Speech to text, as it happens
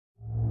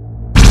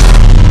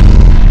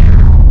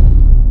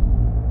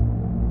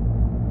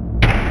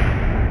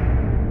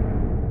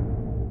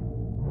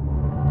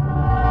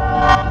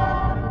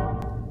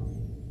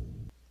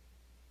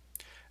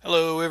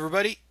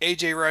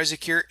AJ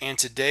Ryzik here, and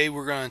today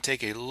we're going to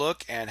take a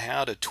look at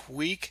how to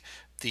tweak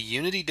the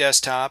Unity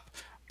desktop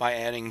by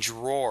adding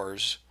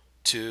drawers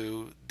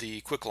to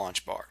the quick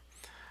launch bar.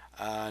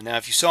 Now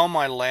if you saw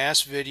my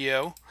last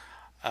video,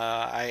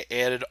 I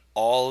added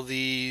all of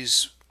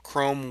these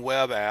Chrome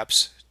web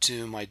apps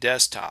to my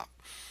desktop.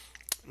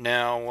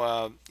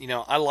 Now,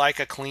 I like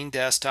a clean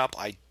desktop.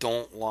 I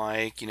don't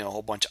like, a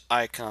whole bunch of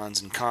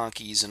icons and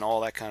conkeys and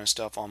all that kind of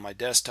stuff on my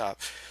desktop.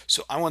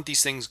 So I want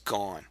these things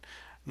gone.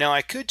 Now,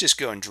 I could just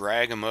go and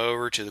drag them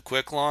over to the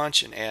quick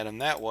launch and add them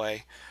that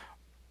way,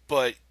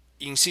 but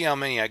you can see how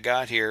many I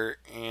got here,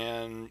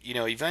 and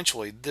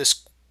eventually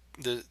this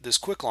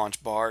quick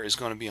launch bar is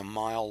going to be a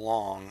mile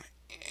long,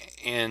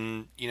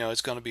 and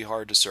it's going to be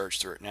hard to search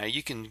through it. Now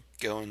you can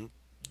go and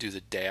do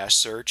the dash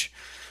search.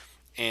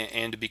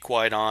 And to be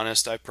quite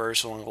honest, I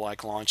personally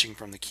like launching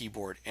from the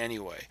keyboard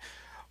anyway.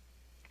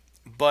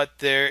 But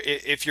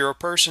if you're a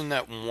person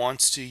that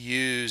wants to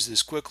use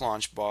this quick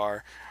launch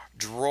bar,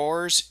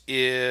 Drawers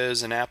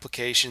is an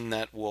application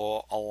that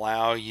will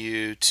allow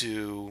you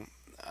to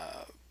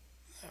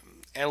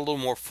add a little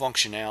more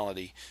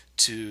functionality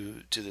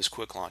to this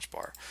quick launch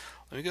bar.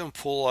 Let me go and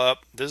pull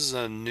up. This is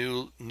a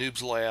new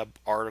Noobs Lab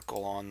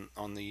article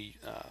on the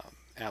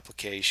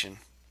application.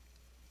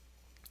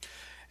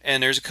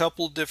 And there's a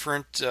couple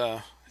different,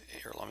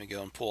 here, let me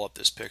go and pull up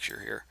this picture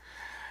here.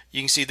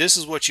 You can see this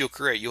is what you'll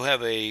create. You'll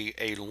have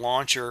a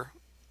launcher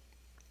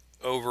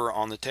over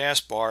on the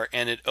taskbar,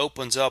 and it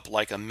opens up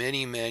like a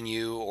mini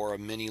menu or a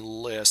mini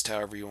list,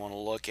 however you want to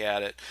look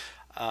at it,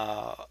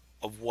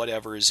 of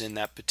whatever is in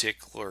that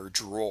particular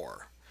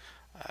drawer.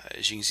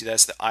 As you can see,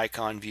 that's the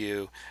icon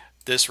view.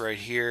 This right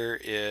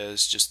here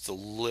is just the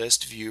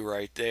list view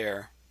right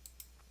there.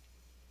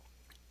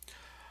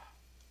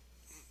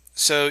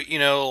 So,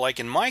 like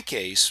in my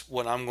case,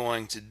 what I'm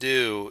going to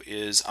do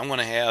is I'm going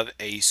to have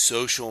a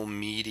social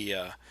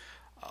media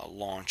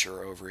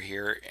launcher over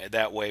here.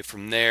 That way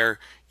from there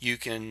you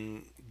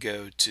can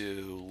go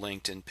to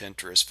LinkedIn,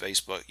 Pinterest,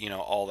 Facebook,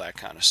 all that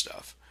kind of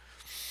stuff.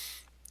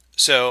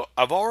 So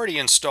I've already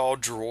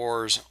installed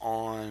Drawers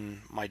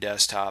on my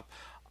desktop.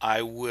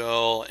 I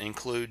will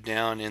include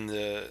down in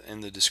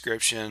the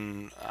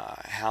description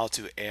how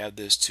to add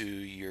this to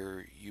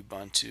your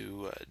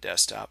Ubuntu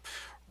desktop.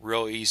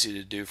 Real easy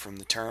to do from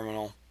the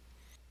terminal.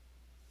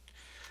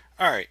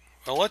 Alright,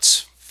 well,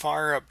 let's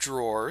fire up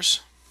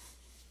Drawers.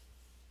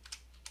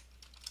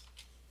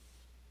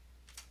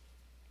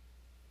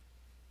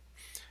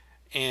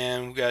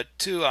 And we've got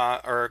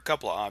a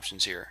couple of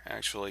options here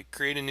actually.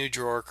 Create a new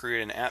drawer,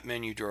 create an app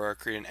menu drawer,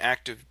 create an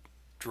active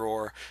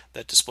drawer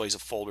that displays a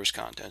folder's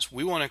contents.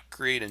 We want to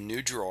create a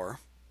new drawer,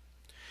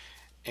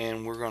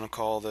 and we're going to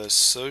call this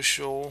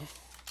social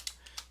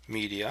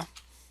media.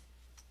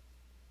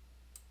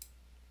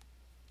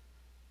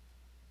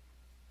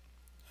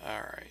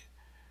 Alright,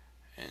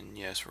 and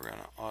yes, we're going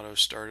to auto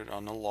start it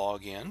on the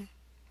login.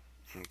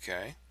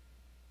 Okay,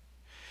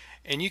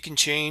 and you can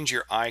change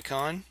your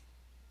icon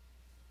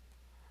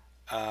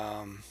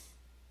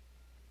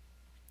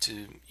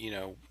to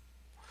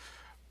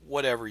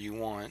whatever you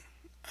want.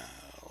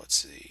 Let's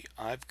see,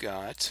 I've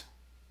got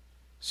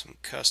some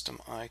custom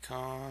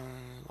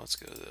icon. Let's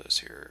go to this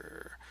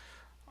here,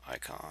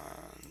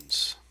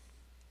 icons,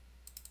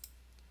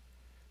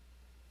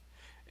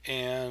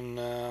 and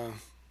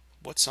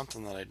what's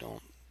something that I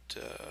don't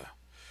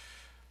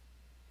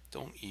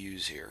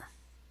use here?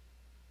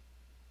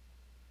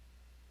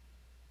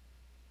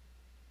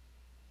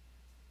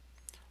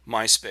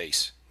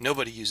 MySpace.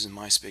 Nobody uses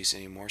MySpace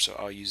anymore, so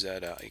I'll use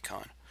that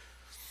icon.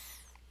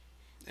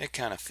 It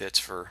kind of fits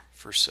for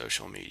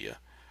social media.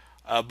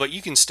 But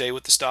you can stay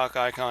with the stock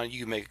icon.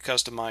 You can make a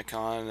custom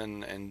icon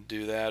and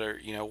do that, or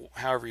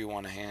however you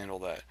want to handle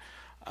that.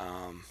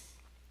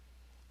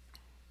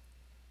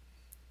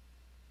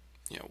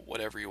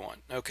 Whatever you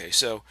want. Okay,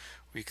 so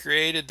we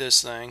created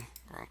this thing.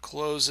 We're going to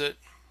close it.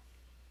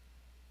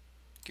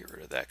 Get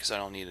rid of that because I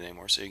don't need it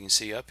anymore. So you can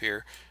see up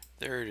here,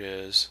 there it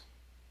is.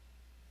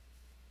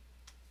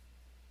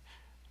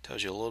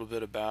 Tells you a little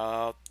bit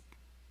about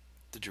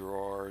the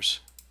drawers.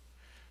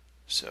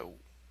 So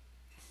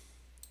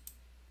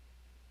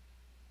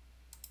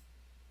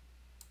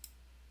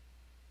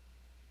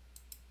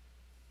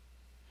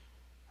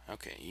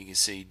okay, you can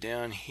see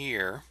down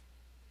here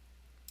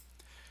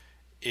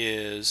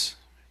is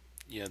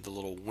the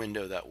little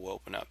window that will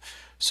open up.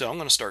 So I'm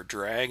going to start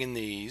dragging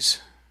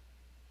these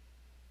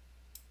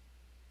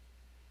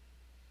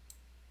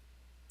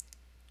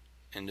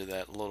into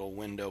that little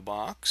window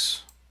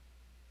box.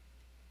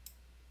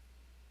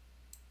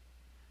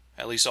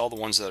 At least all the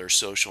ones that are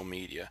social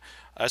media.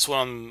 That's what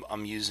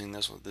I'm using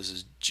this one. This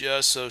is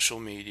just social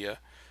media.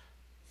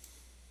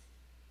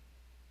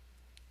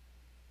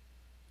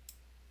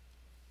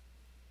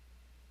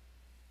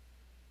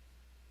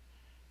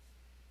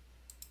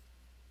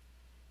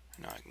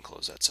 Now I can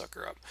close that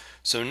sucker up.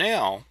 So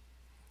now,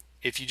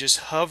 if you just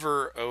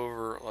hover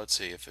over, let's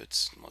see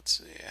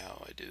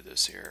how I do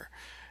this here.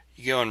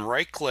 You go and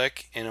right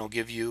click and it'll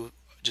give you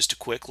just a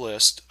quick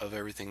list of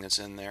everything that's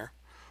in there.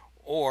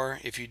 Or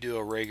if you do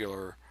a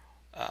regular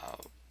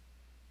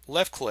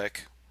left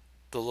click,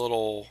 the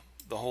whole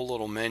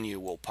little menu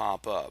will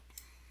pop up,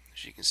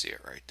 as you can see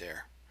it right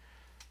there.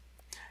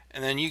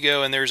 And then you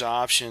go and there's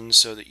options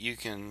so that you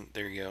can,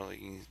 there you go,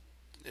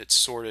 it's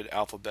sorted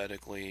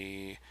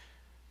alphabetically,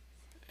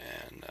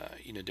 and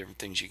different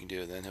things you can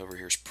do. And then over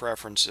here's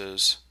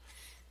preferences.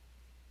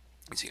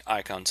 You see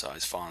icon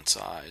size, font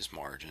size,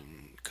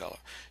 margin, color.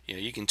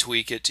 You can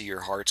tweak it to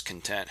your heart's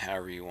content,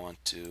 however you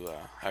want to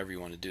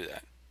do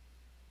that.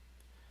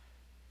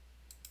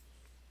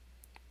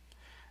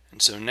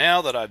 And so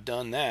now that I've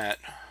done that,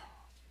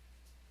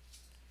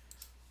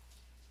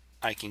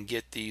 I can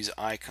get these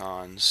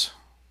icons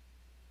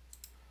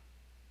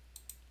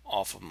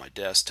off of my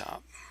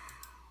desktop.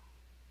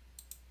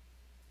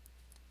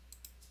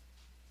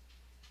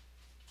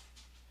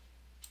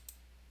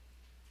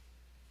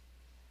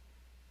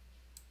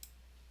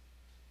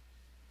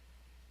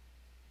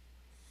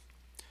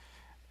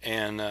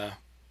 And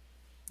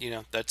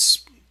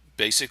that's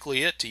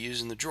basically it to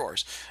using the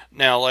drawers.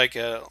 Now, like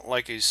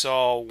you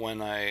saw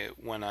when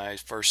I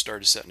first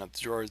started setting up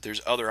the drawers,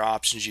 there's other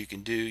options you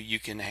can do. You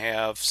can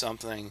have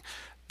something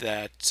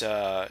that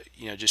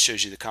just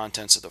shows you the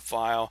contents of the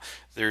file.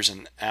 There's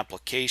an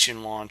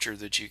application launcher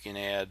that you can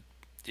add.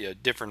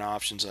 Different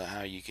options on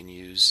how you can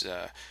use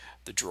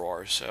the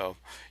drawer. So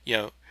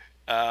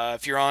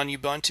if you're on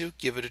Ubuntu,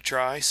 give it a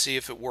try, see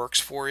if it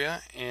works for you.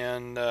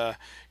 And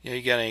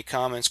you got any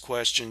comments,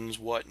 questions,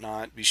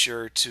 whatnot, be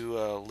sure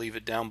to leave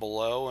it down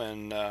below,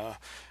 and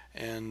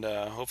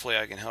hopefully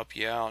I can help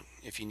you out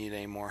if you need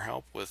any more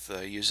help with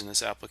using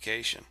this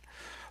application.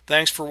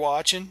 Thanks for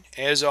watching.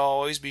 As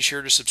always, be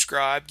sure to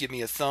subscribe, give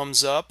me a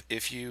thumbs up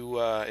if you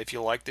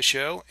like the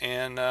show,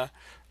 and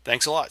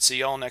thanks a lot. See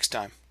y'all next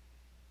time.